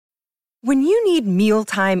When you need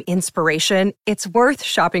mealtime inspiration, it's worth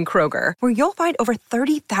shopping Kroger, where you'll find over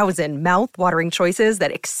 30,000 mouth-watering choices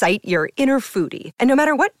that excite your inner foodie. And no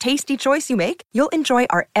matter what tasty choice you make, you'll enjoy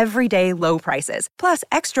our everyday low prices, plus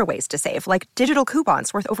extra ways to save, like digital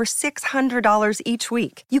coupons worth over $600 each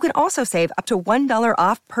week. You can also save up to $1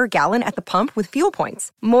 off per gallon at the pump with fuel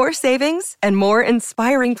points. More savings and more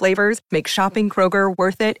inspiring flavors make shopping Kroger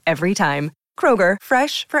worth it every time. Kroger,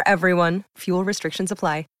 fresh for everyone. Fuel restrictions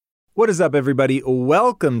apply. What is up, everybody?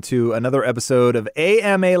 Welcome to another episode of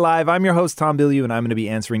AMA Live. I'm your host, Tom Bilyeu, and I'm going to be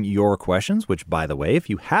answering your questions, which, by the way, if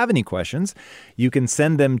you have any questions, you can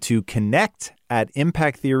send them to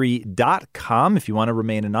connect@impacttheory.com. If you want to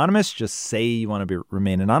remain anonymous, just say you want to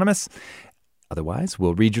remain anonymous. Otherwise,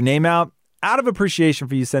 we'll read your name out of appreciation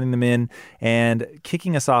for you sending them in. And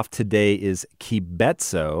kicking us off today is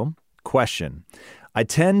Kibetso. Question. I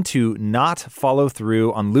tend to not follow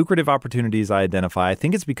through on lucrative opportunities I identify. I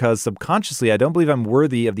think it's because subconsciously I don't believe I'm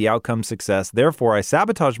worthy of the outcome success. Therefore, I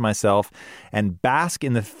sabotage myself and bask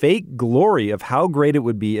in the fake glory of how great it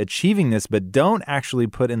would be achieving this, but don't actually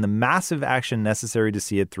put in the massive action necessary to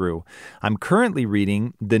see it through. I'm currently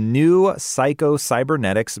reading The New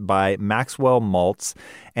Psycho-Cybernetics by Maxwell Maltz,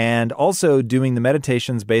 and also doing the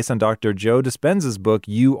meditations based on Dr. Joe Dispenza's book,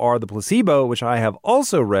 You Are the Placebo, which I have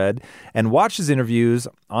also read, and watched his interviews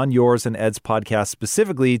on yours and Ed's podcast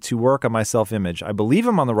specifically to work on my self-image. I believe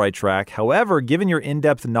I'm on the right track. However, given your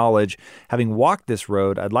in-depth knowledge, having walked this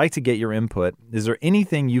road, I'd like to get your input. Is there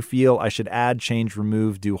anything you feel I should add, change,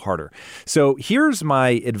 remove, do harder? So here's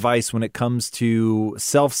my advice when it comes to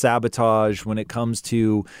self-sabotage, when it comes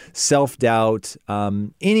to self-doubt,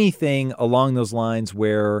 anything along those lines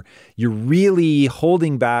where you're really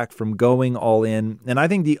holding back from going all in. And I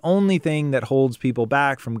think the only thing that holds people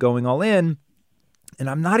back from going all in, and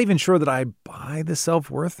I'm not even sure that I buy the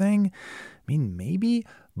self-worth thing. I mean, maybe,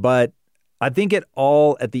 but I think it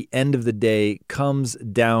all at the end of the day comes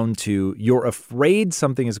down to you're afraid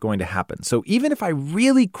something is going to happen. So even if I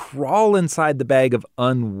really crawl inside the bag of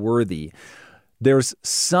unworthy, there's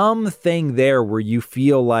something there where you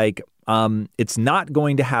feel like it's not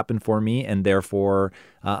going to happen for me, and therefore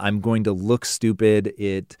I'm going to look stupid.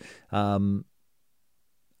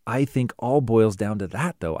 I think all boils down to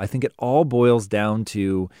that, though. I think it all boils down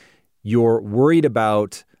to you're worried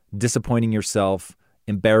about disappointing yourself,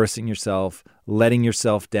 embarrassing yourself, letting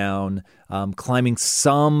yourself down, climbing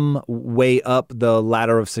some way up the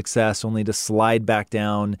ladder of success only to slide back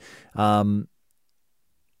down. And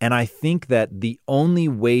I think that the only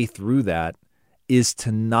way through that is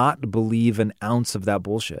to not believe an ounce of that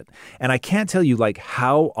bullshit. And I can't tell you like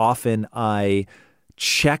how often I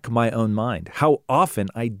check my own mind, how often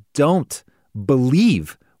I don't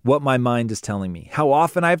believe what my mind is telling me, how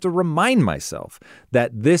often I have to remind myself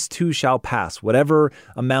that this too shall pass, whatever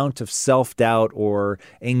amount of self-doubt or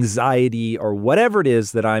anxiety or whatever it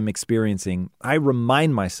is that I'm experiencing, I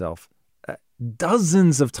remind myself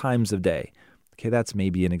dozens of times a day. Okay, that's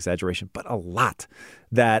maybe an exaggeration, but a lot,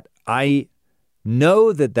 that I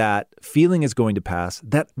know that feeling is going to pass,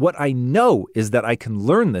 that what I know is that I can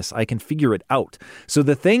learn this, I can figure it out. So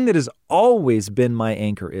the thing that has always been my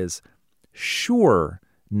anchor is, sure,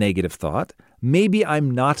 negative thought, maybe I'm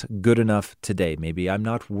not good enough today. Maybe I'm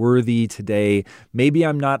not worthy today. Maybe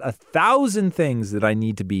I'm not 1,000 things that I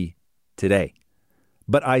need to be today.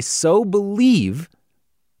 But I so believe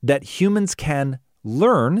that humans can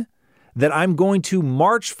learn that I'm going to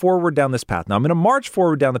march forward down this path. Now, I'm going to march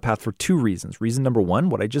forward down the path for two reasons. Reason number one,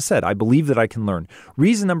 what I just said, I believe that I can learn.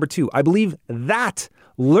 Reason number two, I believe that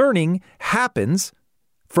learning happens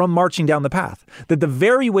from marching down the path. That the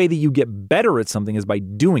very way that you get better at something is by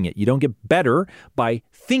doing it. You don't get better by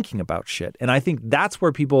thinking about shit. And I think that's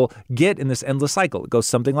where people get in this endless cycle. It goes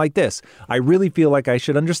something like this. I really feel like I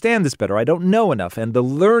should understand this better. I don't know enough. And the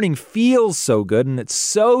learning feels so good and it's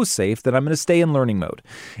so safe that I'm going to stay in learning mode.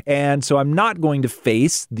 And so I'm not going to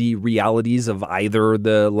face the realities of either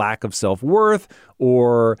the lack of self-worth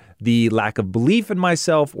or the lack of belief in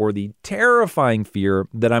myself or the terrifying fear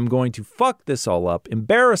that I'm going to fuck this all up,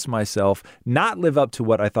 embarrass myself, not live up to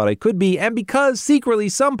what I thought I could be. And because secretly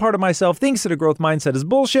some part of myself thinks that a growth mindset is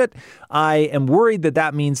bullshit, I am worried that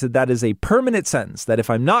that means that that is a permanent sentence, that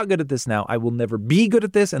if I'm not good at this now, I will never be good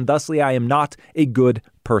at this, and thusly I am not a good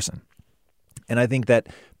person. And I think that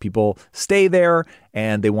people stay there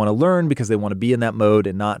and they want to learn because they want to be in that mode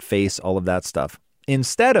and not face all of that stuff.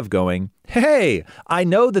 Instead of going, hey, I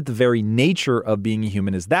know that the very nature of being a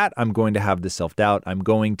human is that I'm going to have this self-doubt. I'm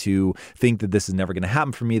going to think that this is never going to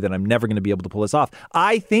happen for me, that I'm never going to be able to pull this off.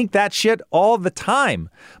 I think that shit all the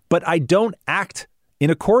time, but I don't act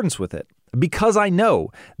in accordance with it because I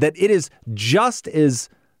know that it is just as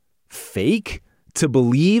fake to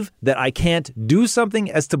believe that I can't do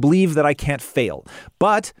something as to believe that I can't fail.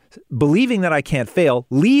 But believing that I can't fail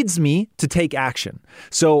leads me to take action.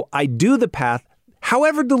 So I do the path.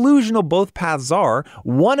 However delusional both paths are,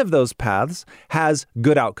 one of those paths has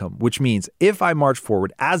good outcome, which means if I march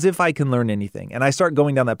forward as if I can learn anything and I start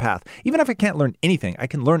going down that path, even if I can't learn anything, I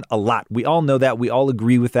can learn a lot. We all know that. We all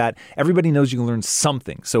agree with that. Everybody knows you can learn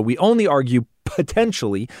something. So we only argue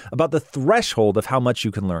potentially about the threshold of how much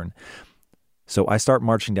you can learn. So I start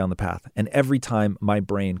marching down the path, and every time my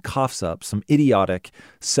brain coughs up some idiotic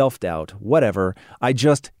self-doubt, whatever, I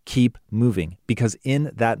just keep moving, because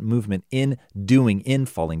in that movement, in doing, in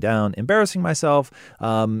falling down, embarrassing myself,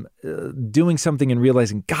 doing something and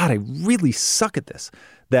realizing, God, I really suck at this,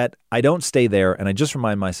 that I don't stay there, and I just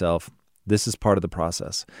remind myself, this is part of the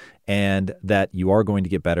process, and that you are going to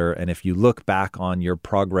get better. And if you look back on your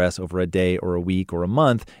progress over a day or a week or a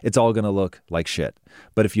month, it's all going to look like shit.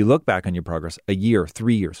 But if you look back on your progress a year,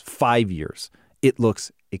 3 years, 5 years, it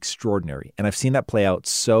looks extraordinary. And I've seen that play out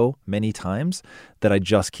so many times that I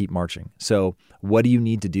just keep marching. So what do you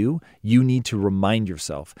need to do? You need to remind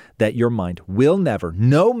yourself that your mind will never,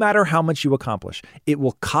 no matter how much you accomplish, it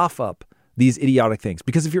will cough up these idiotic things.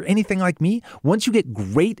 Because if you're anything like me, once you get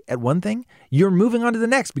great at one thing, you're moving on to the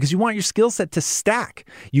next because you want your skill set to stack.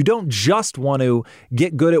 You don't just want to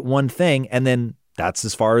get good at one thing and then that's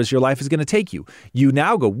as far as your life is going to take you. You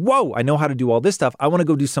now go, whoa, I know how to do all this stuff. I want to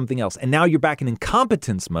go do something else. And now you're back in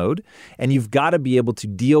incompetence mode, and you've got to be able to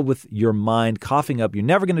deal with your mind coughing up. You're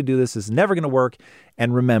never going to do this. This is never going to work.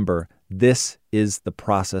 And remember, this is the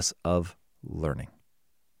process of learning.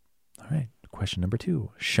 All right. Question number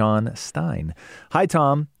 2, Sean Stein. Hi,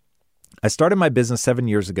 Tom. I started my business 7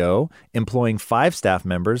 years ago, employing 5 staff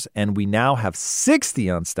members, and we now have 60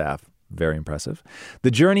 on staff. Very impressive.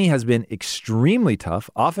 The journey has been extremely tough,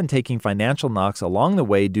 often taking financial knocks along the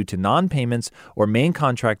way due to non-payments or main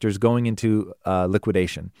contractors going into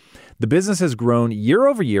liquidation. The business has grown year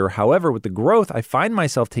over year. However, with the growth, I find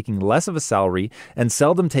myself taking less of a salary and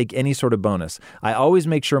seldom take any sort of bonus. I always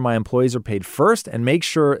make sure my employees are paid first and make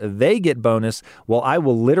sure they get bonus, while I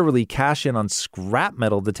will literally cash in on scrap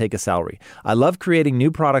metal to take a salary. I love creating new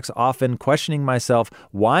products, often questioning myself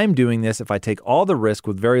why I'm doing this if I take all the risk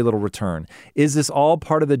with very little return. Is this all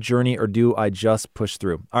part of the journey, or do I just push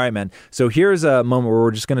through? All right, man. So here's a moment where we're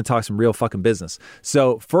just going to talk some real fucking business.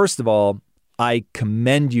 So first of all, I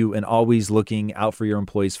commend you in always looking out for your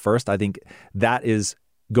employees first. I think that is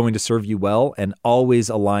going to serve you well, and always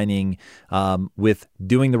aligning with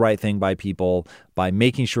doing the right thing by people, by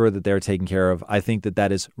making sure that they're taken care of. I think that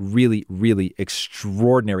that is really, really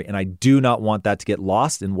extraordinary. And I do not want that to get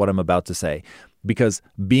lost in what I'm about to say, because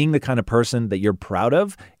being the kind of person that you're proud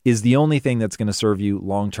of is the only thing that's going to serve you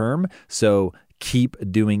long term. So keep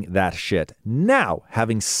doing that shit. Now,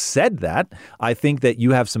 having said that, I think that you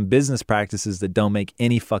have some business practices that don't make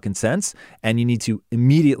any fucking sense, and you need to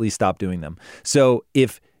immediately stop doing them. So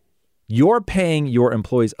if you're paying your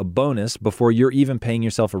employees a bonus before you're even paying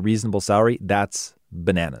yourself a reasonable salary, that's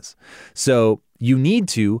bananas. So you need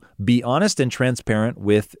to be honest and transparent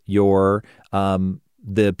with your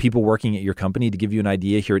the people working at your company. To give you an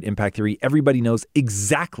idea, here at Impact Theory, everybody knows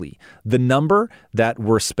exactly the number that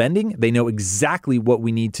we're spending. They know exactly what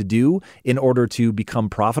we need to do in order to become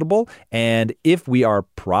profitable. And if we are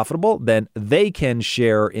profitable, then they can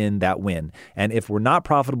share in that win. And if we're not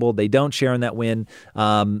profitable, they don't share in that win.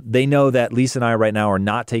 They know that Lisa and I right now are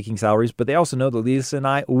not taking salaries, but they also know that Lisa and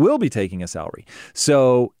I will be taking a salary.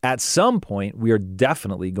 So at some point, we are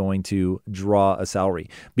definitely going to draw a salary,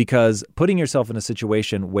 because putting yourself in a situation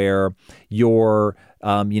where you're,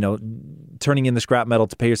 turning in the scrap metal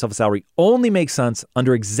to pay yourself a salary only makes sense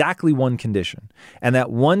under exactly one condition. And that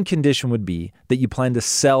one condition would be that you plan to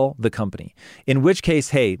sell the company. In which case,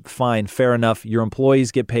 hey, fine, fair enough. Your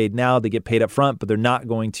employees get paid now, they get paid up front, but they're not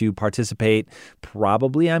going to participate.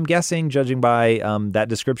 Probably, I'm guessing, judging by that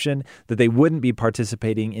description, that they wouldn't be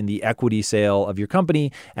participating in the equity sale of your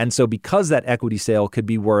company. And so because that equity sale could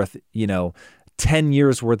be worth, 10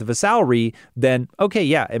 years worth of a salary, then okay,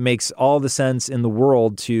 yeah, it makes all the sense in the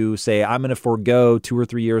world to say, I'm going to forego 2 or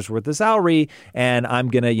 3 years worth of salary, and I'm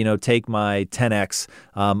going to, take my 10x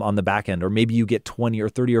on the back end, or maybe you get 20 or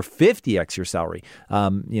 30 or 50x your salary. I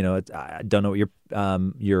don't know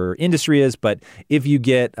what your industry is, but if you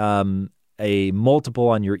get a multiple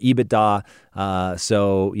on your EBITDA,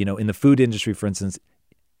 in the food industry, for instance,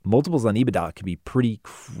 multiples on EBITDA can be pretty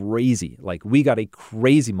crazy. Like, we got a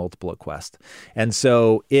crazy multiple at Quest. And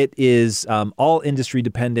so it is all industry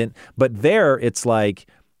dependent. But there it's like,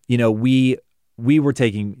 we we were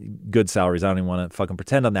taking good salaries. I don't even want to fucking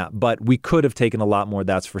pretend on that, but we could have taken a lot more,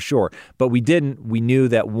 that's for sure. But we didn't. We knew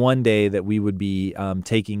that one day that we would be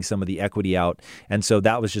taking some of the equity out. And so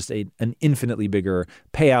that was just an infinitely bigger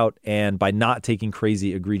payout. And by not taking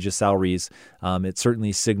crazy, egregious salaries, it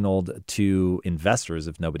certainly signaled to investors,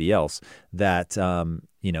 if nobody else, that,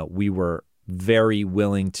 we were very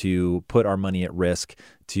willing to put our money at risk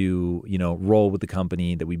to, roll with the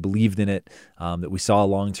company, that we believed in it, that we saw a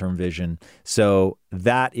long-term vision. So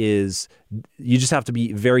that is, you just have to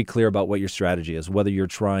be very clear about what your strategy is, whether you're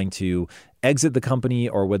trying to exit the company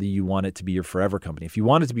or whether you want it to be your forever company. If you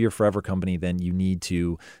want it to be your forever company, then you need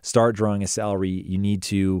to start drawing a salary. You need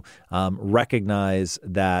to recognize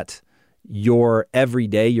that every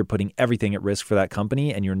day you're putting everything at risk for that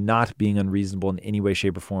company, and you're not being unreasonable in any way,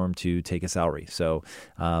 shape, or form to take a salary. So,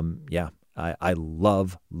 I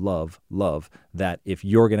love that if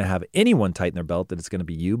you're going to have anyone tighten their belt, that it's going to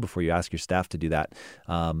be you before you ask your staff to do that.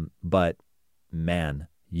 But man,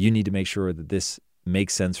 you need to make sure that this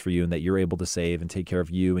makes sense for you and that you're able to save and take care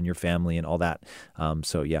of you and your family and all that.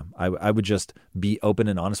 I would just be open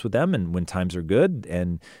and honest with them. And when times are good,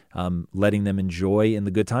 and letting them enjoy in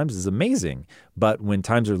the good times is amazing. But when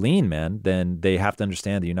times are lean, man, then they have to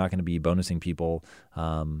understand that you're not going to be bonusing people,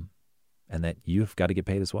 and that you've got to get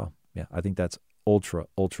paid as well. Yeah, I think that's ultra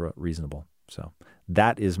reasonable. So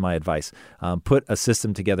that is my advice. Put a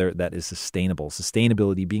system together that is sustainable.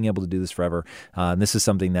 Sustainability, being able to do this forever. And this is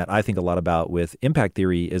something that I think a lot about with impact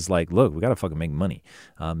theory is like, look, we got to fucking make money.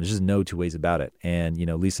 There's just no two ways about it. And,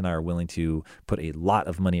 Lisa and I are willing to put a lot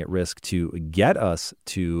of money at risk to get us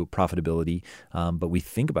to profitability. But we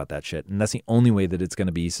think about that shit. And that's the only way that it's going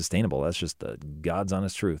to be sustainable. That's just the God's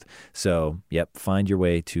honest truth. So, find your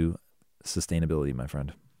way to sustainability, my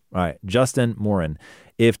friend. All right, Justin Morin.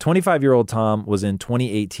 If 25-year-old Tom was in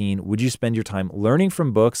 2018, would you spend your time learning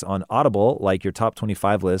from books on Audible, like your top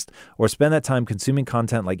 25 list, or spend that time consuming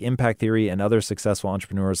content like Impact Theory and other successful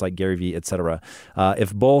entrepreneurs like Gary Vee, etc.?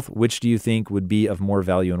 If both, which do you think would be of more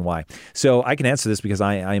value and why? So I can answer this because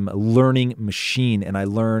I'm a learning machine, and I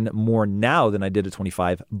learn more now than I did at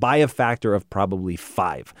 25 by a factor of probably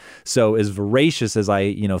 5. So as voracious as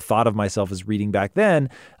I thought of myself as reading back then,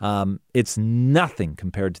 it's nothing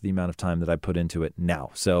compared to the amount of time that I put into it now.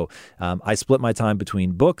 So I split my time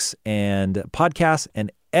between books and podcasts,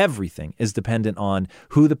 and everything is dependent on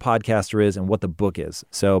who the podcaster is and what the book is.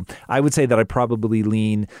 So I would say that I probably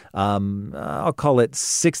lean, I'll call it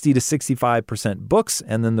 60 to 65% books,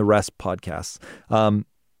 and then the rest podcasts.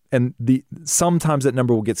 And sometimes that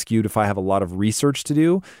number will get skewed if I have a lot of research to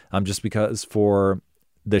do, just because for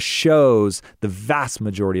the shows, the vast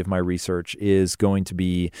majority of my research is going to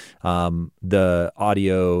be the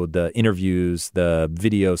audio, the interviews, the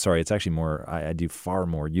video. Sorry, it's actually more, I do far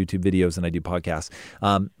more YouTube videos than I do podcasts.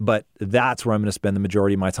 But that's where I'm going to spend the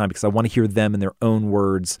majority of my time, because I want to hear them in their own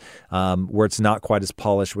words, where it's not quite as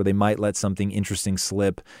polished, where they might let something interesting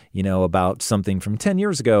slip, about something from 10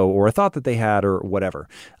 years ago or a thought that they had or whatever.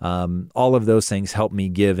 All of those things help me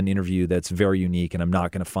give an interview that's very unique, and I'm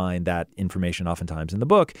not going to find that information oftentimes in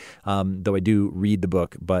the book, though I do read the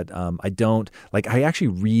book, but I actually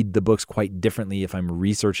read the books quite differently if I'm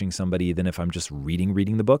researching somebody than if I'm just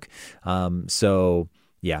reading the book.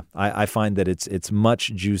 I find that it's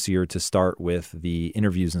much juicier to start with the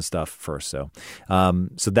interviews and stuff first. So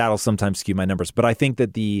that'll sometimes skew my numbers. But I think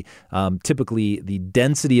that typically the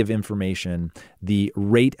density of information, the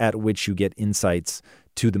rate at which you get insights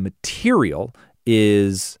to the material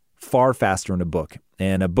is far faster in a book.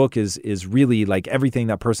 And a book is really like everything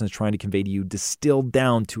that person is trying to convey to you distilled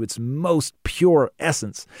down to its most pure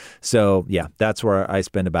essence. So that's where I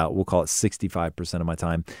spend about, we'll call it 65% of my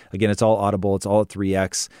time. Again, it's all Audible. It's all at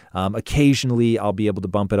 3X. Occasionally, I'll be able to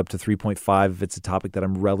bump it up to 3.5 if it's a topic that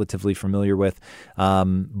I'm relatively familiar with.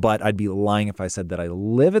 But I'd be lying if I said that I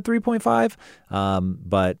live at 3.5.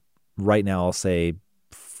 But right now, I'll say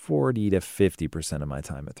 40 to 50% of my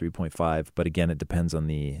time at 3.5. But again, it depends on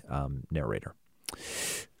the narrator.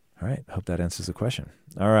 All right. Hope that answers the question.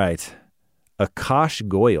 All right. Akash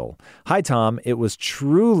Goyal. Hi, Tom. It was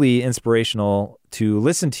truly inspirational to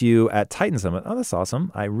listen to you at Titan Summit. Oh, that's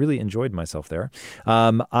awesome. I really enjoyed myself there.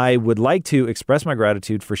 I would like to express my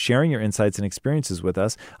gratitude for sharing your insights and experiences with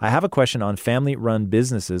us. I have a question on family-run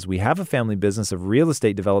businesses. We have a family business of real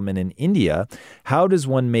estate development in India. How does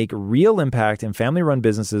one make real impact in family-run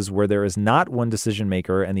businesses where there is not one decision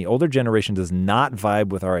maker and the older generation does not vibe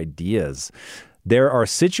with our ideas? There are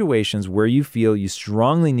situations where you feel you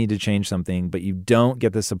strongly need to change something, but you don't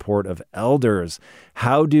get the support of elders.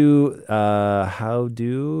 How do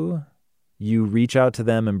you reach out to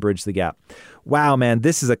them and bridge the gap? Wow, man,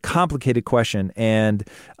 this is a complicated question, and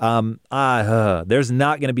there's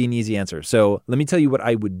not going to be an easy answer. So let me tell you what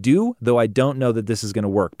I would do, though I don't know that this is going to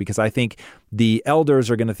work, because I think the elders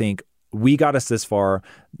are going to think, we got us this far.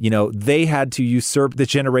 They had to usurp the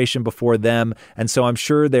generation before them. And so I'm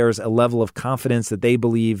sure there's a level of confidence that they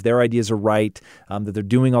believe their ideas are right, that they're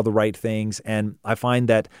doing all the right things. And I find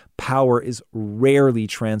that power is rarely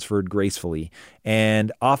transferred gracefully.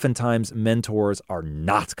 And oftentimes mentors are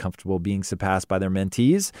not comfortable being surpassed by their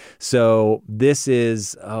mentees. So this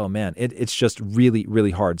is, it's just really,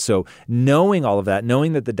 really hard. So knowing all of that,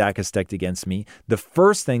 knowing that the deck is stacked against me, the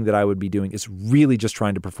first thing that I would be doing is really just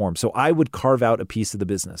trying to perform. So I would carve out a piece of the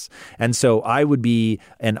business. And so I would be,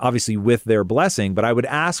 and obviously with their blessing, but I would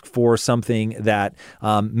ask for something that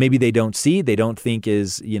maybe they don't see, they don't think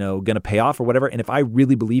is, going to pay off or whatever. And if I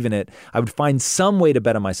really believe in it, I would find some way to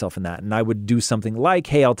bet on myself in that. And I would do something like,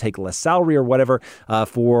 hey, I'll take less salary or whatever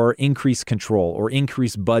for increased control or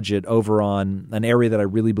increased budget over on an area that I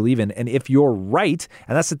really believe in. And if you're right,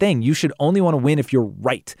 and that's the thing, you should only want to win if you're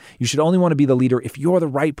right. You should only want to be the leader if you're the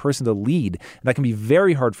right person to lead. And that can be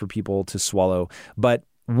very hard for people to swallow. But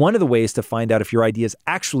one of the ways to find out if your ideas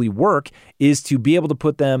actually work is to be able to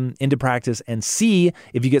put them into practice and see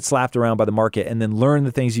if you get slapped around by the market, and then learn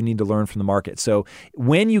the things you need to learn from the market. So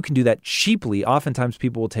when you can do that cheaply, oftentimes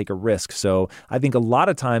people will take a risk. So I think a lot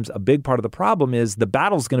of times a big part of the problem is the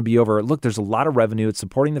battle's going to be over. Look, there's a lot of revenue. It's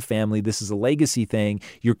supporting the family. This is a legacy thing.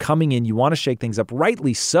 You're coming in. You want to shake things up.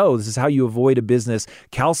 Rightly so. This is how you avoid a business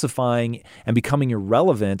calcifying and becoming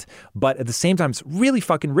irrelevant. But at the same time, it's really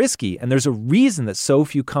fucking risky. And there's a reason that so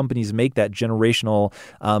few companies make that generational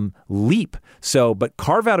leap. So, but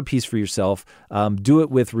carve out a piece for yourself, do it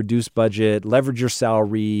with reduced budget, leverage your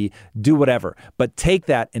salary, do whatever, but take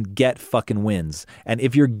that and get fucking wins. And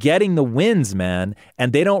if you're getting the wins, man,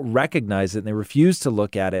 and they don't recognize it and they refuse to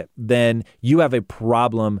look at it, then you have a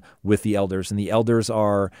problem with the elders. And the elders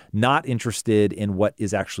are not interested in what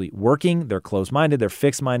is actually working. They're closed-minded, they're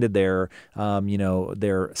fixed-minded, they're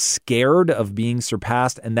scared of being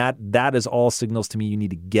surpassed. And that is all signals to me you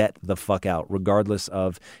need to get the fuck out, regardless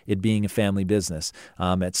of it being a family business.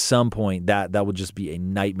 At some point, that will just be a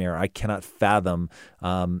nightmare. I cannot fathom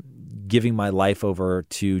giving my life over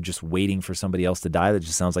to just waiting for somebody else to die. That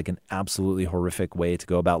just sounds like an absolutely horrific way to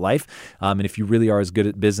go about life. And if you really are as good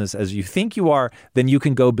at business as you think you are, then you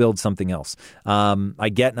can go build something else. I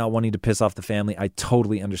get not wanting to piss off the family. I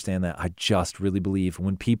totally understand that. I just really believe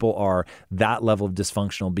when people are that level of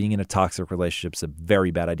dysfunctional, being in a toxic relationship is a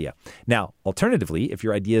very bad idea. Now, alternatively, if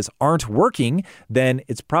your ideas aren't working, then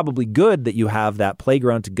it's probably good that you have that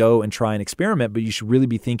playground to go and try and experiment, but you should really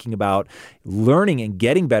be thinking about learning and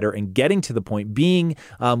getting better and getting to the point, being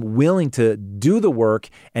willing to do the work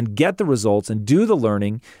and get the results and do the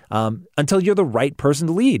learning until you're the right person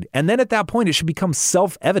to lead. And then at that point, it should become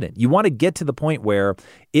self-evident. You want to get to the point where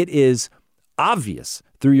it is obvious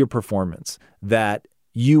through your performance that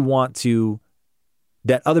you want to,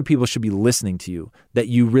 that other people should be listening to you, that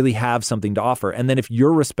you really have something to offer. And then if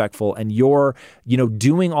you're respectful and you're,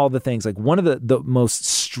 doing all the things, like one of the most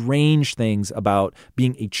strange things about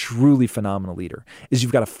being a truly phenomenal leader is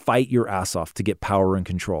you've got to fight your ass off to get power and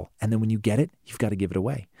control. And then when you get it, you've got to give it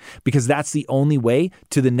away, because that's the only way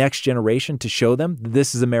to the next generation to show them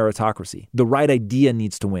this is a meritocracy. The right idea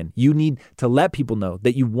needs to win. You need to let people know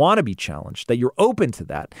that you want to be challenged, that you're open to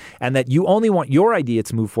that, and that you only want your idea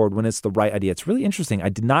to move forward when it's the right idea. It's really interesting. I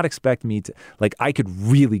did not expect me to, I could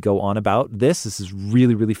really go on about this. This is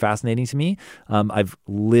really, really fascinating to me. I've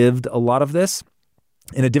lived a lot of this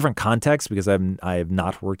in a different context because I have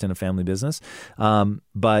not worked in a family business.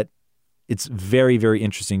 But it's very, very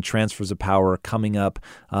interesting. Transfers of power coming up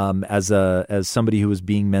as somebody who was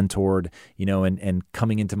being mentored, and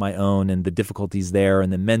coming into my own, and the difficulties there,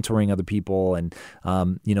 and then mentoring other people, and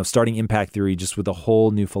starting Impact Theory just with a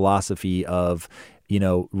whole new philosophy of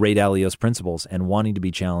Ray Dalio's principles, and wanting to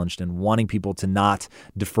be challenged and wanting people to not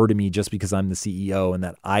defer to me just because I'm the CEO, and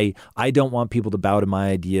that I don't want people to bow to my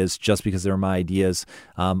ideas just because they're my ideas.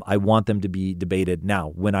 I want them to be debated.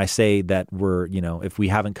 Now, when I say that we're, if we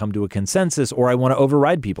haven't come to a consensus or I want to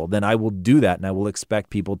override people, then I will do that, and I will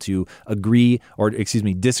expect people to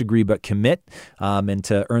disagree, but commit and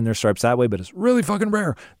to earn their stripes that way. But it's really fucking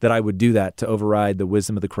rare that I would do that to override the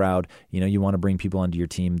wisdom of the crowd. You want to bring people onto your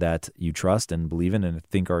team that you trust and believe in and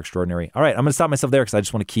think are extraordinary. All right, I'm going to stop myself there because I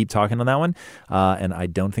just want to keep talking on that one. And I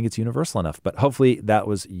don't think it's universal enough, but hopefully that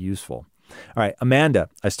was useful. All right, Amanda,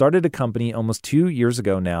 I started a company almost 2 years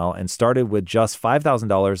ago now and started with just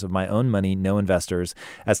 $5,000 of my own money, no investors.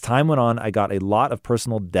 As time went on, I got a lot of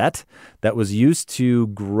personal debt that was used to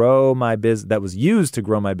grow my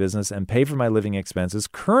business and pay for my living expenses.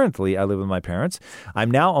 Currently, I live with my parents.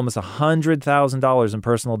 I'm now almost $100,000 in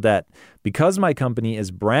personal debt. Because my company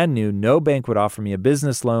is brand new, no bank would offer me a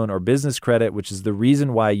business loan or business credit, which is the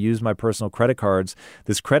reason why I use my personal credit cards.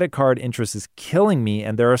 This credit card interest is killing me,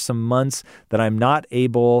 and there are some months that I am not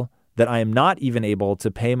even able to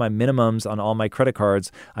pay my minimums on all my credit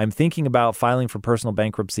cards. I'm thinking about filing for personal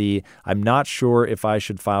bankruptcy. I'm not sure if I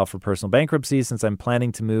should file for personal bankruptcy since I'm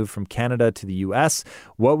planning to move from Canada to the US.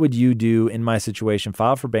 What would you do in my situation?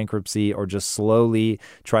 File for bankruptcy or just slowly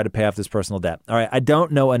try to pay off this personal debt? All right, I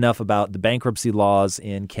don't know enough about the bankruptcy laws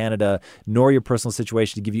in Canada nor your personal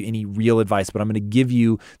situation to give you any real advice, but I'm going to give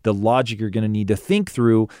you the logic you're going to need to think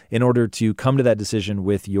through in order to come to that decision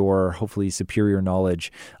with your hopefully superior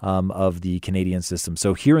knowledge of the Canadian system.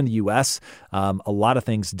 So here in the US, a lot of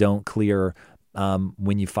things don't clear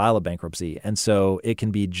when you file a bankruptcy. And so it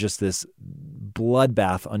can be just this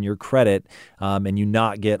bloodbath on your credit and you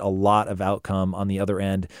not get a lot of outcome on the other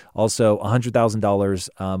end. Also,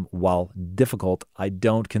 $100,000, while difficult, I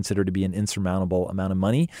don't consider to be an insurmountable amount of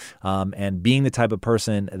money. And being the type of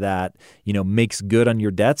person that, makes good on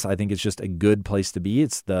your debts, I think it's just a good place to be.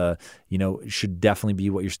 It's should definitely be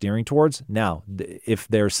what you're steering towards. Now, if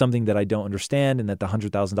there's something that I don't understand and that the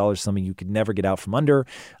 $100,000 is something you could never get out from under,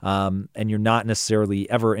 and you're not necessarily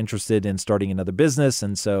ever interested in starting another business,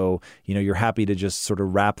 and so, you're happy to just sort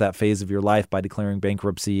of wrap that phase of your life by declaring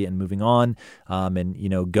bankruptcy and moving on,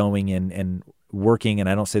 and going and working, and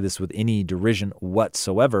I don't say this with any derision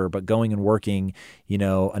whatsoever, but going and working, a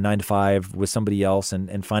 9-to-5 with somebody else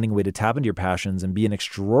and finding a way to tap into your passions and be an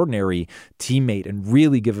extraordinary teammate and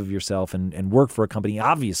really give of yourself and work for a company,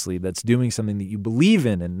 obviously, that's doing something that you believe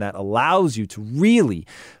in and that allows you to really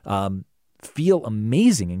feel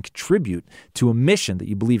amazing and contribute to a mission that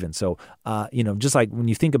you believe in. So, just like when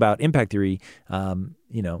you think about impact theory,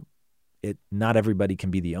 not everybody can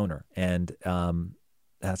be the owner. And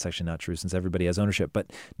that's actually not true since everybody has ownership,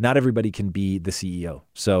 but not everybody can be the CEO.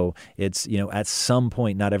 So it's, at some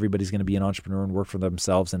point, not everybody's going to be an entrepreneur and work for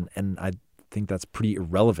themselves. And I think that's pretty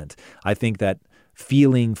irrelevant. I think that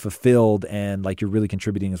feeling fulfilled and like you're really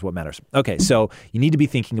contributing is what matters. Okay, so you need to be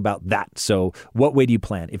thinking about that. So what way do you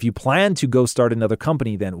plan? If you plan to go start another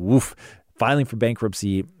company, then filing for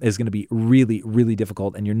bankruptcy is going to be really, really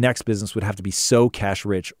difficult. And your next business would have to be so cash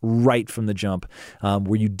rich right from the jump,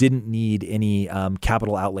 where you didn't need any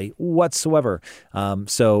capital outlay whatsoever.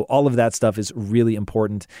 So all of that stuff is really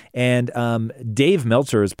important. And Dave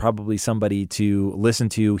Meltzer is probably somebody to listen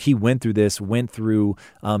to. He went through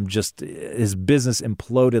just his business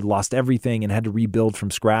imploded, lost everything, and had to rebuild from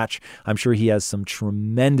scratch. I'm sure he has some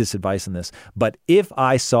tremendous advice on this. But if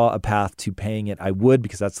I saw a path to paying it, I would,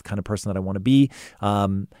 because that's the kind of person that I want to be.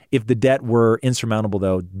 If the debt were insurmountable,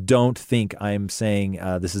 though, don't think I'm saying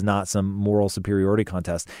this is not some moral superiority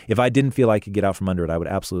contest. If I didn't feel I could get out from under it, I would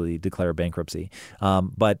absolutely declare bankruptcy.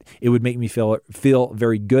 But it would make me feel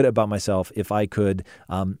very good about myself if I could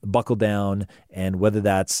buckle down, and whether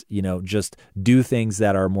that's just do things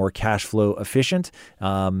that are more cash flow efficient.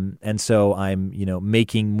 And so I'm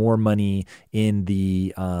making more money in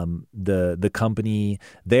the company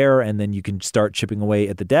there, and then you can start chipping away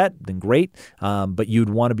at the debt. Then great. But you'd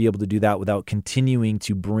want to be able to do that without continuing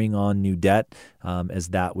to bring on new debt, as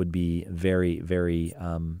that would be very, very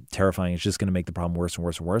terrifying. It's just going to make the problem worse and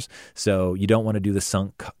worse and worse. So you don't want to do the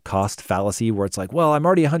sunk cost fallacy where it's like, well, I'm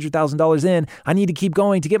already $100,000 in. I need to keep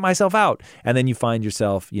going to get myself out. And then you find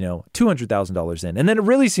yourself, $200,000 in. And then it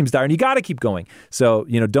really seems dire and you got to keep going. So,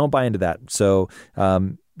 don't buy into that. So,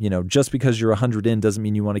 just because you're 100 in doesn't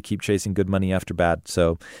mean you want to keep chasing good money after bad.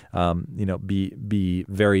 So, be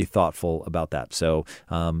very thoughtful about that. So,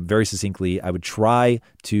 very succinctly, I would try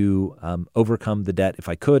to overcome the debt if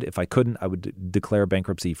I could. If I couldn't, I would declare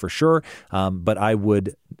bankruptcy for sure. But I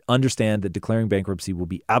would understand that declaring bankruptcy will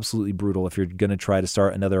be absolutely brutal if you're going to try to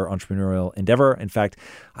start another entrepreneurial endeavor. In fact,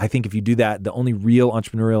 I think if you do that, the only real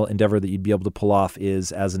entrepreneurial endeavor that you'd be able to pull off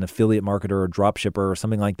is as an affiliate marketer or drop shipper or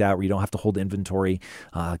something like that, where you don't have to hold inventory.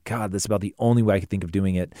 God, that's about the only way I could think of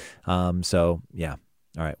doing it. So yeah.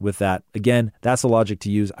 All right. With that, again, that's the logic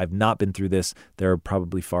to use. I've not been through this. There are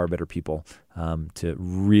probably far better people to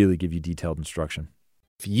really give you detailed instruction.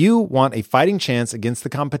 If you want a fighting chance against the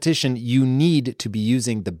competition, you need to be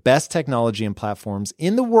using the best technology and platforms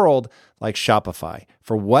in the world like Shopify.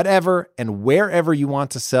 For whatever and wherever you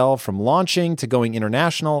want to sell, from launching to going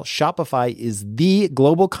international, Shopify is the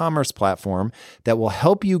global commerce platform that will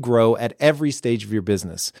help you grow at every stage of your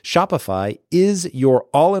business. Shopify is your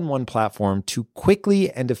all-in-one platform to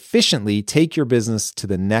quickly and efficiently take your business to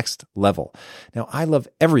the next level. Now, I love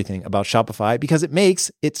everything about Shopify because it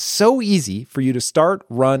makes it so easy for you to start,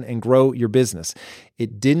 run, and grow your business.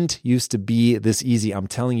 It didn't used to be this easy. I'm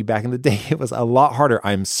telling you, back in the day, it was a lot harder.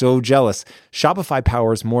 I'm so jealous. Shopify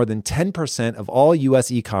powers more than 10% of all US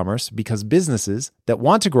e-commerce because businesses that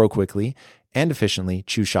want to grow quickly and efficiently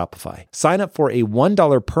choose Shopify. Sign up for a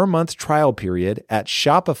 $1 per month trial period at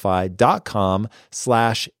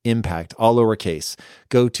shopify.com/impact, all lowercase.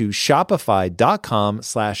 Go to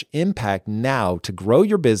shopify.com/impact now to grow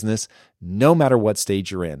your business no matter what stage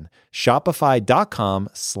you're in.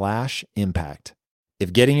 Shopify.com/impact.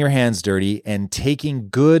 If getting your hands dirty and taking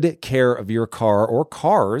good care of your car or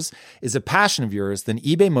cars is a passion of yours, then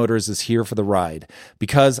eBay Motors is here for the ride.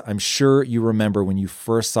 Because I'm sure you remember when you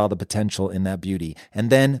first saw the potential in that beauty. And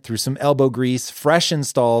then through some elbow grease, fresh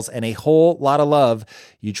installs, and a whole lot of love,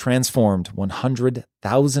 you transformed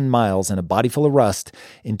 100,000 miles and a body full of rust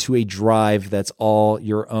into a drive that's all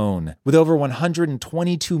your own. With over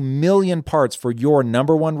 122 million parts for your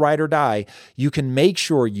number one ride or die, you can make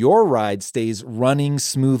sure your ride stays running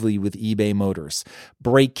smoothly with eBay Motors.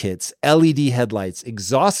 Brake kits, LED headlights,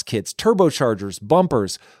 exhaust kits, turbochargers,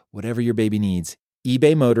 bumpers, whatever your baby needs,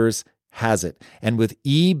 eBay Motors has it. And with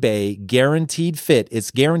eBay Guaranteed Fit, it's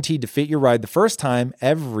guaranteed to fit your ride the first time,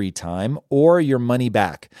 every time, or your money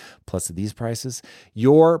back. Plus, at these prices,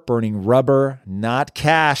 you're burning rubber, not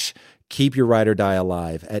cash. Keep your ride or die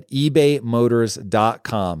alive at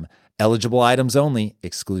ebaymotors.com. Eligible items only.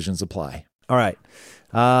 Exclusions apply. All right.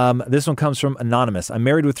 This one comes from Anonymous. I'm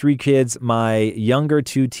married with 3 kids. My younger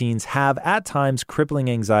 2 teens have at times crippling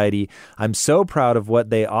anxiety. I'm so proud of what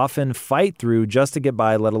they often fight through just to get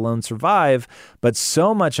by, let alone survive. But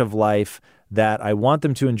so much of life that I want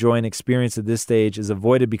them to enjoy and experience at this stage is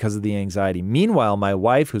avoided because of the anxiety. Meanwhile, my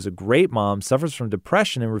wife, who's a great mom, suffers from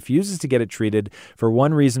depression and refuses to get it treated for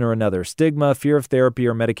one reason or another: stigma, fear of therapy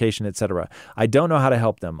or medication, etc. I don't know how to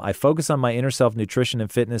help them. I focus on my inner self, nutrition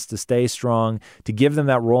and fitness to stay strong, to give them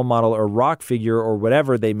that role model or rock figure or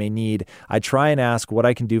whatever they may need. I try and ask what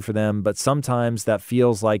I can do for them, but sometimes that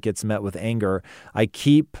feels like it's met with anger. I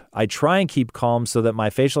try and keep calm so that my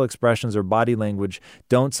facial expressions or body language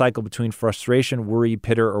don't cycle between frustration, worry,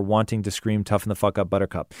 pitter, or wanting to scream, toughen the fuck up,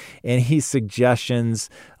 buttercup. Any suggestions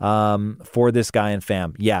for this guy and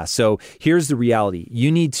fam? Yeah, so here's the reality.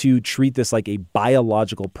 You need to treat this like a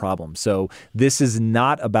biological problem. So this is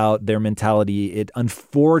not about their mentality. It,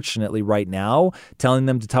 unfortunately, right now, telling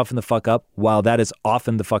them to toughen the fuck up, while that is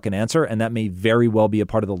often the fucking answer, and that may very well be a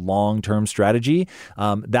part of the long-term strategy,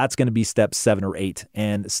 that's going to be steps 7 or 8.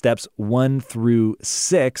 And steps 1 through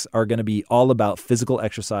 6 are going to be all about physical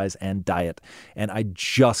exercise and diet. And I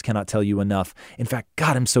just cannot tell you enough. In fact,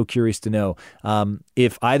 God, I'm so curious to know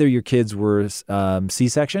if either your kids were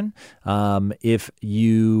C-section, if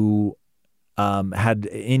you had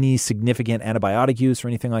any significant antibiotic use or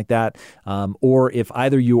anything like that, or if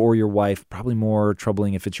either you or your wife, probably more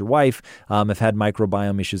troubling if it's your wife, have had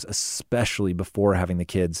microbiome issues, especially before having the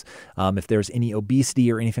kids. If there's any obesity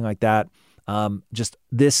or anything like that, just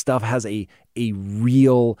this stuff has a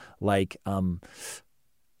real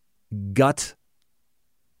gut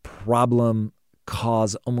problem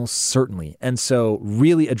cause almost certainly. And so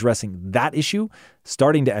really addressing that issue,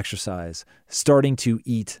 starting to exercise, starting to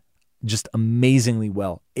eat just amazingly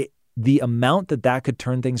well. The amount that could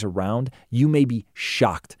turn things around, you may be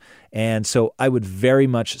shocked. And so I would very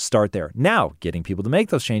much start there. Now, getting people to make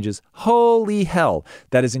those changes, holy hell,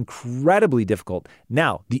 that is incredibly difficult.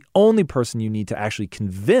 Now, the only person you need to actually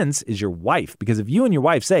convince is your wife. Because if you and your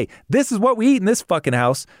wife say, this is what we eat in this fucking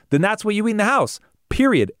house, then that's what you eat in the house.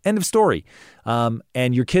 Period. End of story.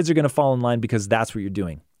 And your kids are going to fall in line because that's what you're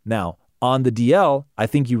doing. Now, on the DL, I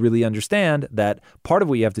think you really understand that part of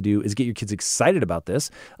what you have to do is get your kids excited about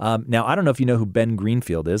this. Now, I don't know if you know who Ben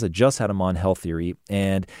Greenfield is. I just had him on Health Theory,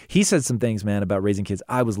 and he said some things, man, about raising kids.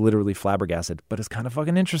 I was literally flabbergasted, but it's kind of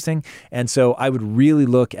fucking interesting. And so I would really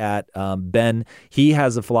look at Ben. He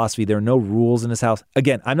has a philosophy. There are no rules in his house.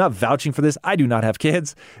 Again, I'm not vouching for this. I do not have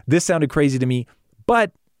kids. This sounded crazy to me,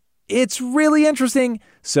 but it's really interesting.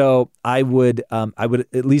 So I would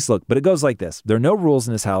at least look, but it goes like this. There are no rules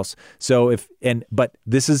in his house. But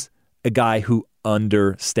this is a guy who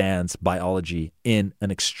understands biology in an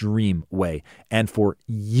extreme way, and for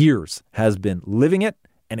years has been living it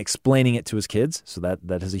and explaining it to his kids. So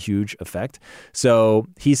that has a huge effect. So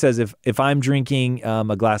he says, if I'm drinking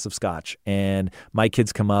a glass of scotch and my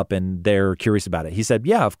kids come up and they're curious about it, he said,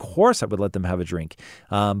 yeah, of course I would let them have a drink.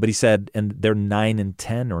 But he said, and they're 9 and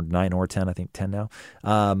 10 or 9 or 10, I think 10 now.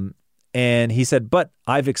 And he said, but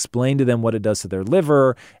I've explained to them what it does to their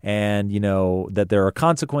liver and, that there are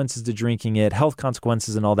consequences to drinking it, health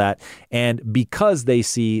consequences and all that. And because they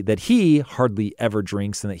see that he hardly ever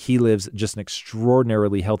drinks and that he lives just an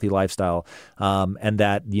extraordinarily healthy lifestyle, and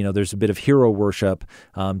that, there's a bit of hero worship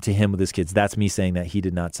to him with his kids. That's me saying that. He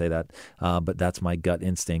did not say that, but that's my gut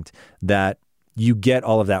instinct, that you get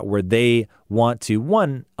all of that where they want to,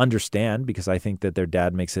 one, understand, because I think that their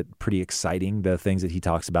dad makes it pretty exciting, the things that he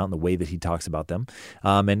talks about and the way that he talks about them.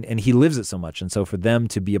 And he lives it so much. And so for them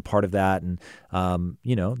to be a part of that and,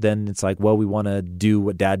 then it's like, well, we want to do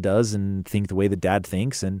what dad does and think the way that dad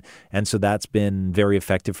thinks. And so that's been very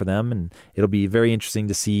effective for them. And it'll be very interesting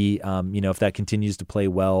to see, if that continues to play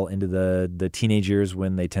well into the teenage years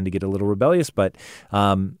when they tend to get a little rebellious. But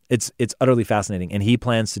it's utterly fascinating. And he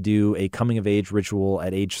plans to do a coming of age ritual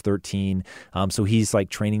at age 13. So he's like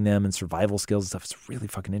training them in survival skills and stuff. It's really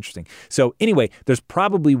fucking interesting. So anyway, there's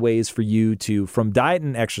probably ways for you to, from diet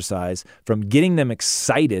and exercise, from getting them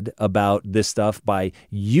excited about this stuff by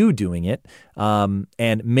you doing it,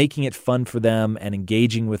 and making it fun for them and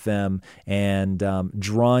engaging with them and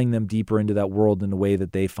drawing them deeper into that world in a way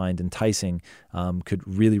that they find enticing, could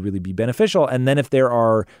really, really be beneficial. And then if there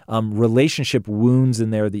are relationship wounds in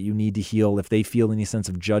there that you need to heal, if they feel any sense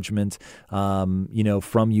of judgment,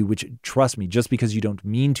 from you, which, trust me, just because you don't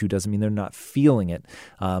mean to doesn't mean they're not feeling it.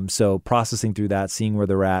 So processing through that, seeing where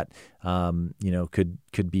they're at,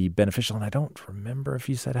 could be beneficial. And I don't remember if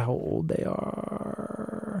you said how old they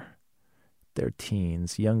are. They're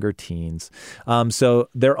teens, younger teens. So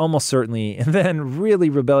they're almost certainly, and then really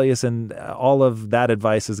rebellious, and all of that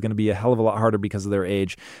advice is going to be a hell of a lot harder because of their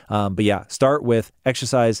age. But yeah, start with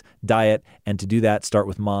exercise, diet, and to do that, start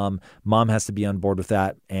with mom. Mom has to be on board with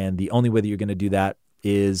that. And the only way that you're going to do that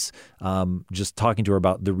is just talking to her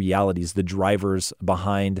about the realities, the drivers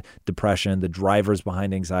behind depression, the drivers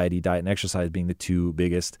behind anxiety, diet and exercise being the two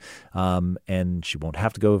biggest. And she won't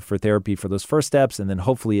have to go for therapy for those first steps. And then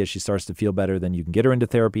hopefully as she starts to feel better, then you can get her into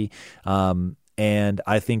therapy. And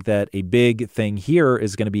I think that a big thing here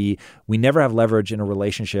is going to be, we never have leverage in a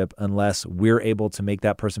relationship unless we're able to make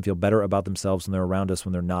that person feel better about themselves when they're around us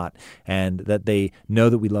when they're not, and that they know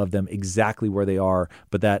that we love them exactly where they are,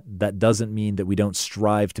 but that doesn't mean that we don't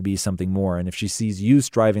strive to be something more. And if she sees you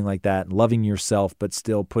striving like that, loving yourself, but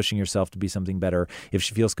still pushing yourself to be something better, if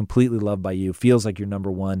she feels completely loved by you, feels like you're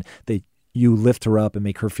number one, you lift her up and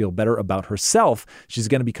make her feel better about herself, she's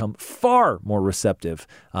going to become far more receptive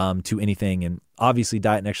to anything. And obviously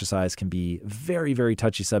diet and exercise can be very, very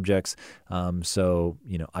touchy subjects. So,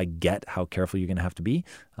 I get how careful you're going to have to be.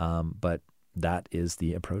 But that is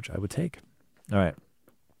the approach I would take. All right.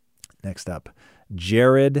 Next up,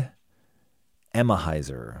 Jared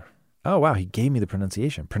Emmaheiser. Oh, wow. He gave me the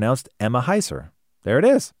pronunciation. Pronounced Emmaheiser. There it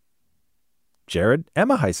is. Jared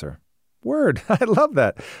Emmaheiser. Word. I love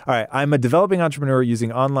that. All right. I'm a developing entrepreneur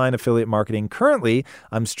using online affiliate marketing. Currently,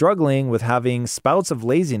 I'm struggling with having spouts of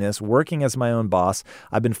laziness working as my own boss.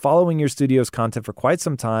 I've been following your studio's content for quite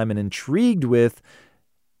some time and intrigued with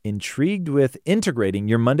integrating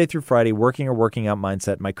your Monday through Friday working or working out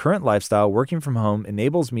mindset. My current lifestyle, working from home,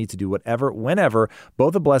 enables me to do whatever, whenever,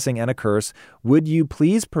 both a blessing and a curse. Would you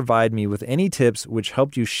please provide me with any tips which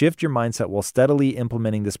helped you shift your mindset while steadily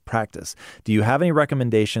implementing this practice? Do you have any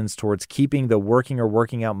recommendations towards keeping the working or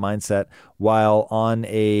working out mindset while on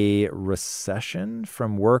a recession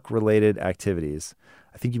from work-related activities?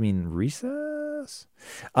 I think you mean recess?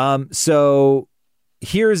 So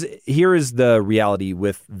here is the reality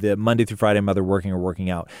with the Monday through Friday mother working or working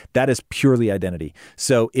out. That is purely identity.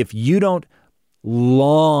 So if you don't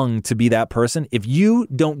long to be that person, if you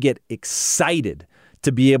don't get excited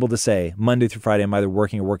to be able to say Monday through Friday I'm either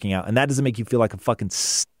working or working out, and that doesn't make you feel like a fucking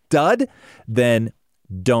stud, then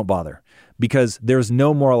don't bother, because there's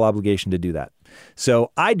no moral obligation to do that.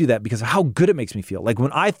 So I do that because of how good it makes me feel. Like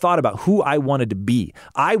when I thought about who I wanted to be,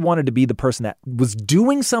 I wanted to be the person that was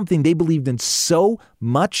doing something they believed in so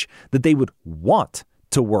much that they would want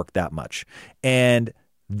to work that much. And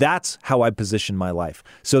that's how I position my life.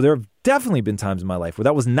 So there have definitely been times in my life where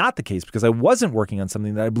that was not the case because I wasn't working on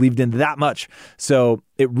something that I believed in that much. So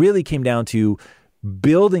it really came down to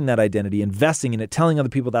building that identity, investing in it, telling other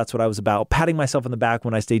people that's what I was about, patting myself on the back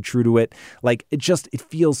when I stayed true to it. Like it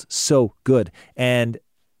feels so good. And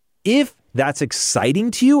if that's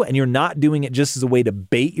exciting to you and you're not doing it just as a way to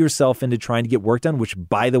bait yourself into trying to get work done, which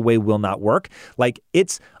by the way will not work, like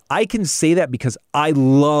I can say that because I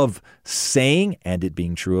love saying, and it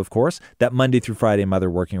being true, of course, that Monday through Friday I'm either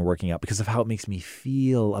working or working out because of how it makes me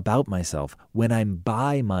feel about myself when I'm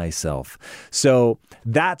by myself. So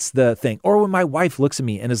that's the thing. Or when my wife looks at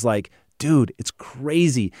me and is like, dude, it's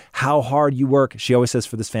crazy how hard you work. She always says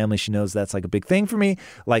for this family, she knows that's like a big thing for me.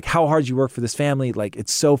 Like how hard you work for this family. Like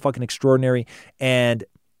it's so fucking extraordinary. And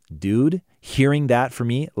dude, hearing that for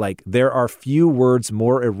me, like there are few words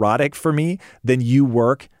more erotic for me than you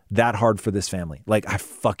work that hard for this family. Like I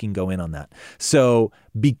fucking go in on that. So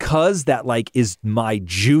because that like is my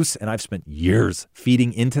juice and I've spent years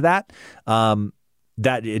feeding into that,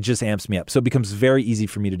 that it just amps me up. So it becomes very easy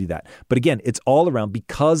for me to do that. But again, it's all around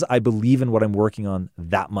because I believe in what I'm working on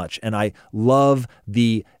that much. And I love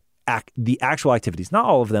the actual activities, not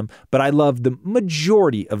all of them, but I love the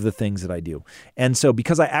majority of the things that I do. And so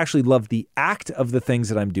because I actually love the act of the things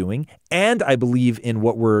that I'm doing, and I believe in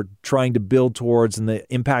what we're trying to build towards and the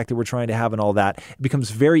impact that we're trying to have and all that, it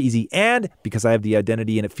becomes very easy. And because I have the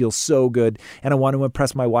identity and it feels so good and I want to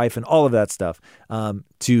impress my wife and all of that stuff,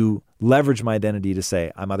 to leverage my identity to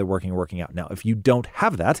say I'm either working or working out. Now, if you don't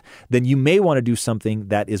have that, then you may want to do something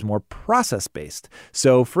that is more process-based.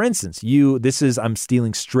 So for instance, I'm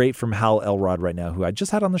stealing straight from Hal Elrod right now, who I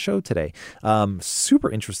just had on the show today.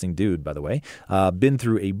 Super interesting dude, by the way. Been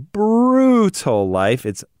through a brutal life.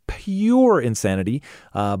 It's pure insanity,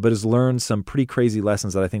 but has learned some pretty crazy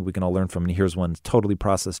lessons that I think we can all learn from. And here's one totally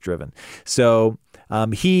process-driven. So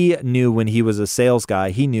he knew when he was a sales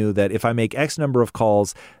guy, he knew that if I make X number of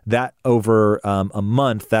calls, that over a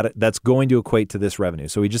month, that's going to equate to this revenue.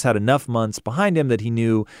 So he just had enough months behind him that he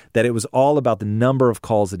knew that it was all about the number of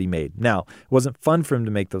calls that he made. Now, it wasn't fun for him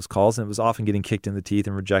to make those calls, and it was often getting kicked in the teeth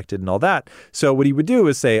and rejected and all that. So what he would do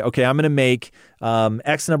is say, okay, I'm going to make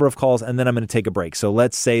X number of calls, and then I'm going to take a break. So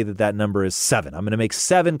let's say that number is 7. I'm going to make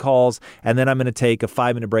 7 calls, and then I'm going to take a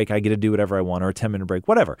 5-minute break. I get to do whatever I want, or a 10-minute break,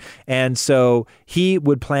 whatever. And so he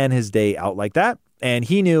would plan his day out like that. And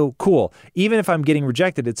he knew, cool, even if I'm getting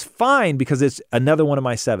rejected, it's fine because it's another one of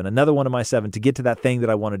my 7 to get to that thing that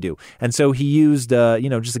I want to do. And so he used,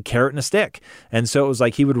 just a carrot and a stick. And so it was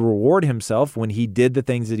like he would reward himself when he did the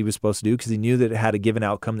things that he was supposed to do because he knew that it had a given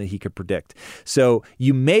outcome that he could predict. So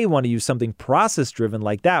you may want to use something process-driven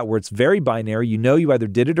like that where it's very binary. You know you either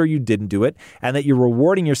did it or you didn't do it, and that you're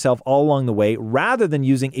rewarding yourself all along the way rather than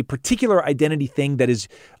using a particular identity thing that is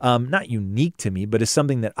not unique to me, but is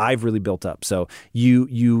something that I've really built up. So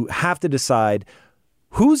you have to decide,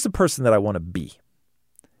 who's the person that I want to be?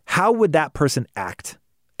 How would that person act?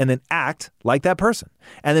 And then act like that person.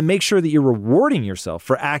 And then make sure that you're rewarding yourself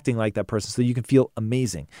for acting like that person so you can feel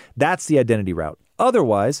amazing. That's the identity route.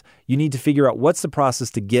 Otherwise, you need to figure out what's the process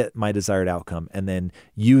to get my desired outcome and then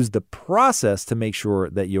use the process to make sure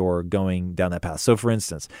that you're going down that path. So for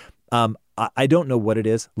instance, I don't know what it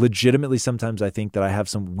is. Legitimately, sometimes I think that I have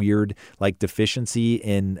some weird deficiency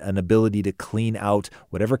in an ability to clean out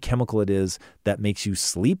whatever chemical it is that makes you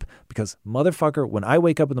sleep. Because motherfucker, when I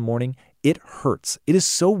wake up in the morning, it hurts. It is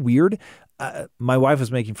so weird. My wife was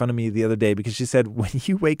making fun of me the other day because she said, when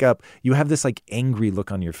you wake up, you have this angry look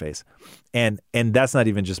on your face. And that's not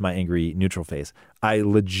even just my angry neutral face. I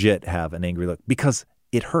legit have an angry look because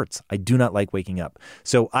it hurts. I do not like waking up.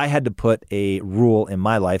 So I had to put a rule in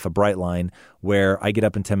my life, a bright line, where I get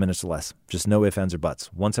up in 10 minutes or less. Just no ifs, ands, or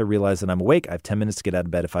buts. Once I realize that I'm awake, I have 10 minutes to get out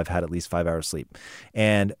of bed if I've had at least 5 hours sleep.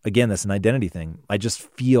 And again, that's an identity thing. I just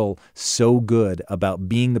feel so good about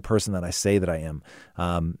being the person that I say that I am.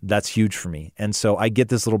 That's huge for me. And so I get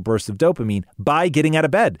this little burst of dopamine by getting out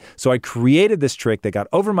of bed. So I created this trick that got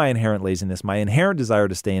over my inherent laziness, my inherent desire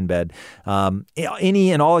to stay in bed.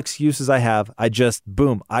 Any and all excuses I have, I just,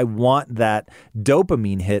 boom, I want that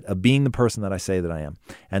dopamine hit of being the person that I say that I am.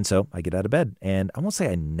 And so I get out of bed. And I won't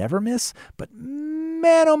say I never miss, but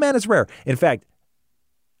man, oh man, it's rare. In fact,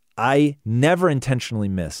 I never intentionally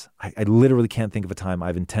miss. I literally can't think of a time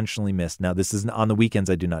I've intentionally missed. Now, this isn't on the weekends.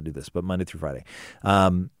 I do not do this, but Monday through Friday,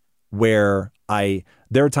 where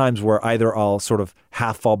there are times where either I'll sort of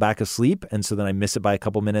half fall back asleep, and so then I miss it by a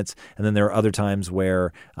couple minutes. And then there are other times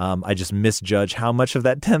where I just misjudge how much of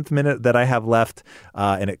that 10th minute that I have left,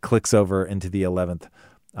 and it clicks over into the 11th.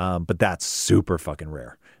 But that's super fucking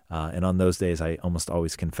rare. And on those days, I almost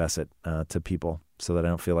always confess it to people so that I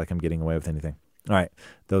don't feel like I'm getting away with anything. All right.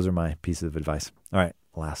 Those are my pieces of advice. All right.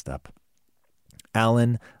 Last up.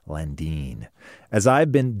 Alan Landine. As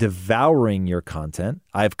I've been devouring your content,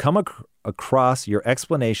 I've come across your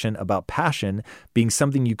explanation about passion being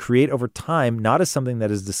something you create over time, not as something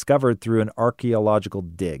that is discovered through an archaeological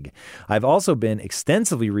dig. I've also been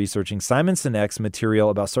extensively researching Simon Sinek's material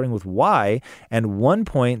about starting with why, and one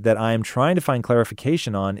point that I am trying to find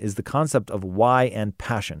clarification on is the concept of why and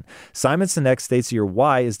passion. Simon Sinek states your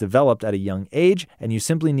why is developed at a young age, and you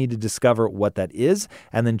simply need to discover what that is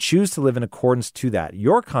and then choose to live in accordance to that.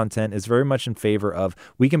 Your content is very much in favor of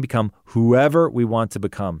we can become whoever we want to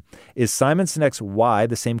become. Is Simon Sinek's why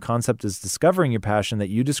the same concept as discovering your passion that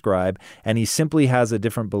you describe, and he simply has a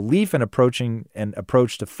different belief and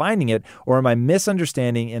approach to finding it, or am I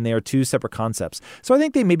misunderstanding and they are two separate concepts? So I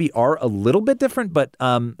think they maybe are a little bit different, but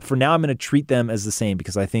for now I'm going to treat them as the same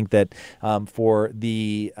because I think that for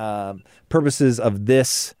the purposes of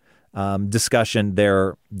this discussion,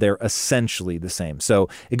 they're essentially the same. So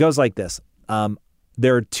it goes like this.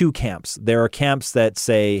 There are two camps. There are camps that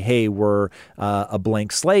say, hey, we're a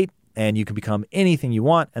blank slate and you can become anything you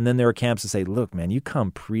want. And then there are camps that say, look, man, you come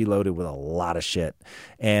preloaded with a lot of shit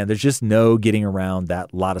and there's just no getting around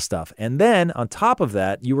that lot of stuff. And then on top of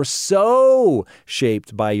that, you were so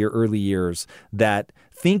shaped by your early years that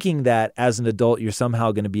thinking that as an adult, you're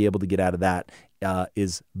somehow going to be able to get out of that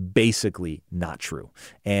is basically not true.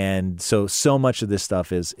 And so much of this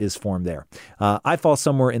stuff is formed there. I fall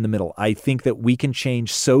somewhere in the middle. I think that we can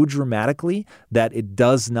change so dramatically that it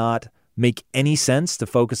does not make any sense to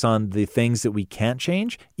focus on the things that we can't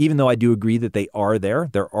change, even though I do agree that they are there.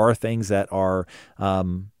 There are things that are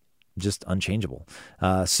just unchangeable.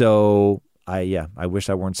 I wish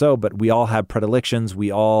I weren't so, but we all have predilections.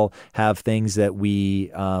 We all have things that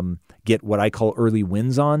we get what I call early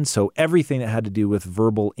wins on. So everything that had to do with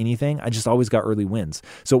verbal anything, I just always got early wins.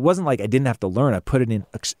 So it wasn't like I didn't have to learn. I put it in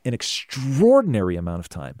an extraordinary amount of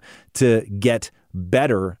time to get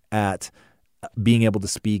better at being able to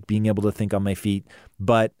speak, being able to think on my feet.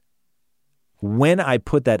 But when I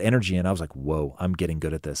put that energy in, I was like, whoa, I'm getting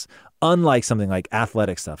good at this. Unlike something like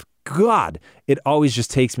athletic stuff, God, it always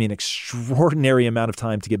just takes me an extraordinary amount of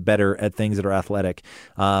time to get better at things that are athletic.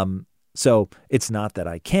 So it's not that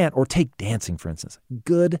I can't. Or take dancing, for instance.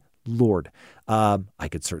 Good Lord. I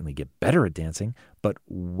could certainly get better at dancing, but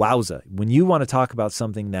wowza. When you want to talk about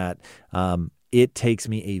something that it takes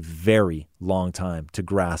me a very long time to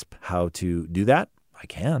grasp how to do that, I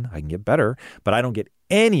can get better, but I don't get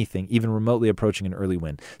anything even remotely approaching an early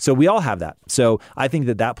win. So we all have that. So I think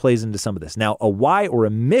that plays into some of this. Now, a why or a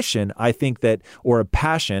mission, I think that, or a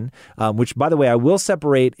passion, which, by the way, I will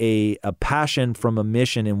separate a passion from a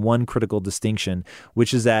mission in one critical distinction,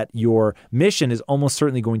 which is that your mission is almost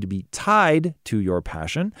certainly going to be tied to your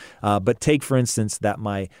passion. But take, for instance, that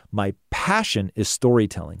my passion is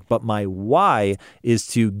storytelling, but my why is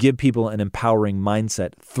to give people an empowering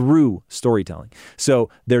mindset through storytelling. So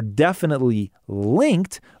they're definitely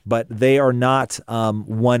linked, but they are not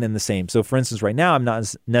one and the same. So for instance, right now, I'm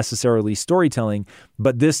not necessarily storytelling,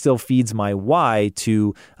 but this still feeds my why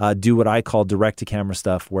to do what I call direct-to-camera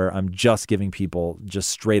stuff, where I'm just giving people just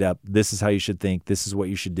straight up, this is how you should think, this is what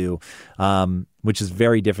you should do, which is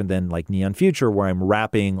very different than like Neon Future, where I'm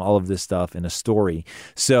wrapping all of this stuff in a story.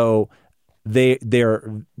 So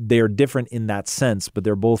they're different in that sense, but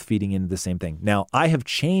they're both feeding into the same thing. Now, I have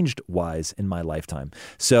changed whys in my lifetime.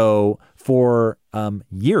 So for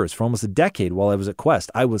years, for almost a decade while I was at Quest,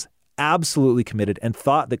 I was absolutely committed and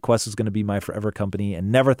thought that Quest was going to be my forever company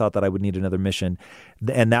and never thought that I would need another mission.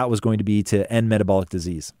 And that was going to be to end metabolic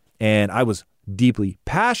disease. And I was deeply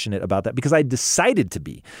passionate about that because I decided to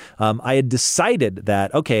be. I had decided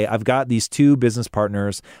that, okay, I've got these two business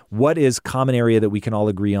partners. What is common area that we can all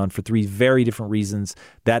agree on for three very different reasons?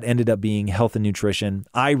 That ended up being health and nutrition.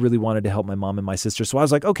 I really wanted to help my mom and my sister. So I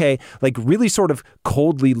was like, okay, like really sort of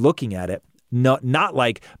coldly looking at it. Not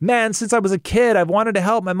like, man, since I was a kid, I've wanted to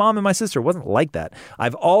help my mom and my sister. It wasn't like that.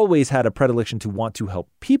 I've always had a predilection to want to help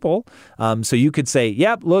people. So you could say,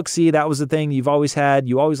 yep, look, see, that was the thing you've always had.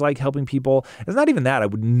 You always like helping people. It's not even that. I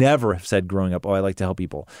would never have said growing up, oh, I like to help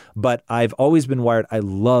people. But I've always been wired. I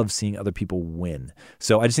love seeing other people win.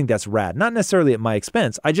 So I just think that's rad. Not necessarily at my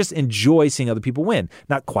expense. I just enjoy seeing other people win.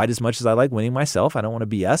 Not quite as much as I like winning myself. I don't want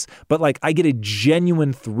to BS. But like I get a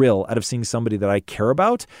genuine thrill out of seeing somebody that I care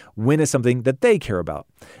about win at something that they care about.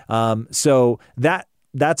 So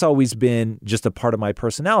that's always been just a part of my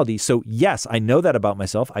personality. So yes, I know that about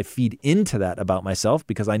myself. I feed into that about myself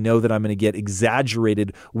because I know that I'm going to get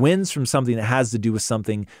exaggerated wins from something that has to do with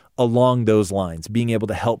something along those lines, being able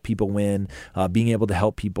to help people win, being able to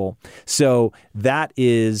help people. So that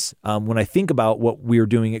is, when I think about what we were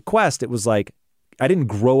doing at Quest, it was like, I didn't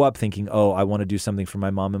grow up thinking, oh, I want to do something for my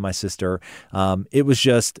mom and my sister. It was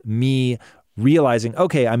just me realizing,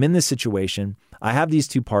 okay, I'm in this situation. I have these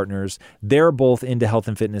two partners. They're both into health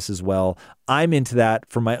and fitness as well. I'm into that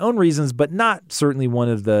for my own reasons, but not certainly one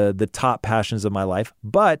of the top passions of my life.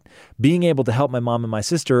 But being able to help my mom and my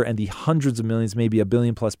sister and the hundreds of millions, maybe a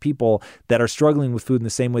billion plus people that are struggling with food in the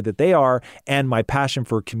same way that they are, and my passion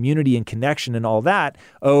for community and connection and all that,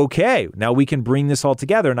 okay, now we can bring this all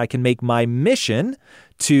together and I can make my mission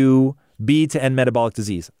to be to end metabolic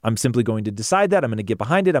disease. I'm simply going to decide that. I'm going to get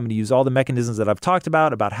behind it. I'm going to use all the mechanisms that I've talked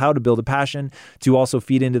about how to build a passion, to also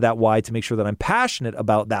feed into that why, to make sure that I'm passionate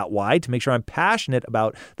about that why, to make sure I'm passionate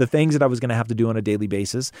about the things that I was going to have to do on a daily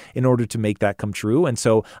basis in order to make that come true. And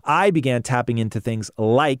so I began tapping into things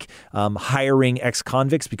like hiring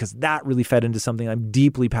ex-convicts, because that really fed into something I'm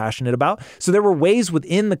deeply passionate about. So there were ways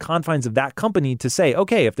within the confines of that company to say,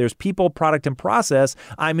 okay, if there's people, product, and process,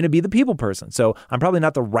 I'm going to be the people person. So I'm probably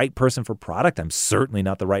not the right person for product. I'm certainly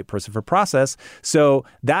not the right person for process. So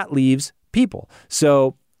that leaves people.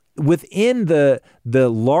 So within the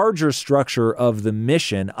larger structure of the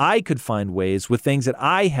mission, I could find ways with things that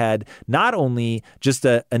I had not only just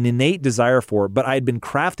an innate desire for, but I had been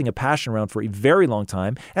crafting a passion around for a very long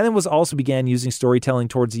time. And then also began using storytelling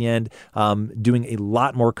towards the end, doing a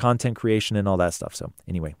lot more content creation and all that stuff. So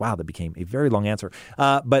anyway, wow, that became a very long answer.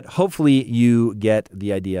 But hopefully you get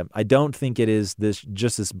the idea. I don't think it is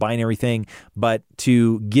just this binary thing, but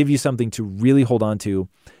to give you something to really hold on to,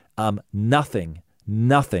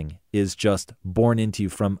 Nothing is just born into you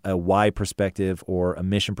from a why perspective or a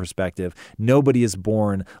mission perspective. Nobody is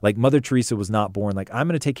born, like Mother Teresa was not born like, I'm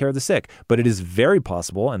going to take care of the sick. But it is very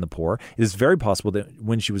possible, and the poor, it is very possible that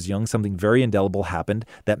when she was young, something very indelible happened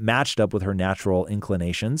that matched up with her natural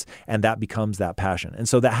inclinations, and that becomes that passion. And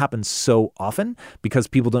so that happens so often because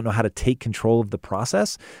people don't know how to take control of the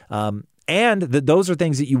process. And those are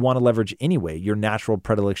things that you want to leverage anyway, your natural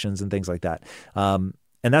predilections and things like that.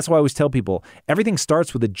 And that's why I always tell people, everything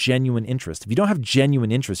starts with a genuine interest. If you don't have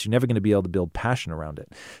genuine interest, you're never going to be able to build passion around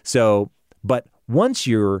it. So, but once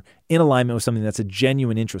you're in alignment with something that's a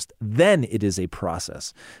genuine interest, then it is a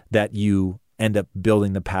process that you end up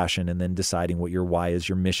building the passion and then deciding what your why is,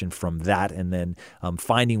 your mission from that, and then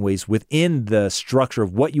finding ways within the structure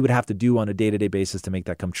of what you would have to do on a day-to-day basis to make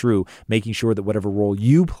that come true, making sure that whatever role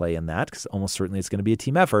you play in that, because almost certainly it's going to be a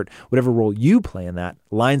team effort, whatever role you play in that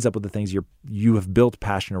lines up with the things you have built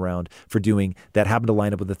passion around for doing that happen to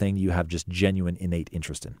line up with the thing you have just genuine innate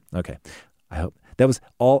interest in. Okay, I hope that was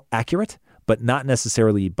all accurate, but not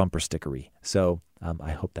necessarily bumper stickery. So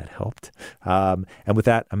I hope that helped. And with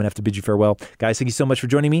that, I'm going to have to bid you farewell. Guys, thank you so much for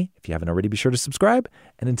joining me. If you haven't already, be sure to subscribe.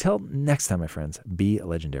 And until next time, my friends, be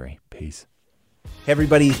legendary. Peace. Hey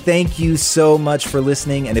everybody, thank you so much for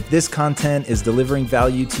listening. And if this content is delivering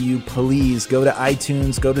value to you, please go to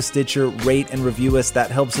iTunes, go to Stitcher, rate and review us. That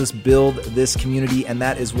helps us build this community. And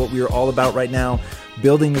that is what we are all about right now.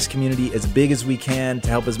 Building this community as big as we can to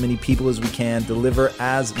help as many people as we can, deliver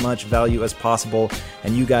as much value as possible.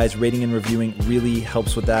 And you guys rating and reviewing really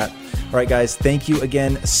helps with that. All right, guys, thank you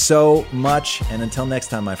again so much. And until next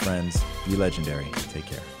time, my friends, be legendary. Take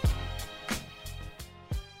care.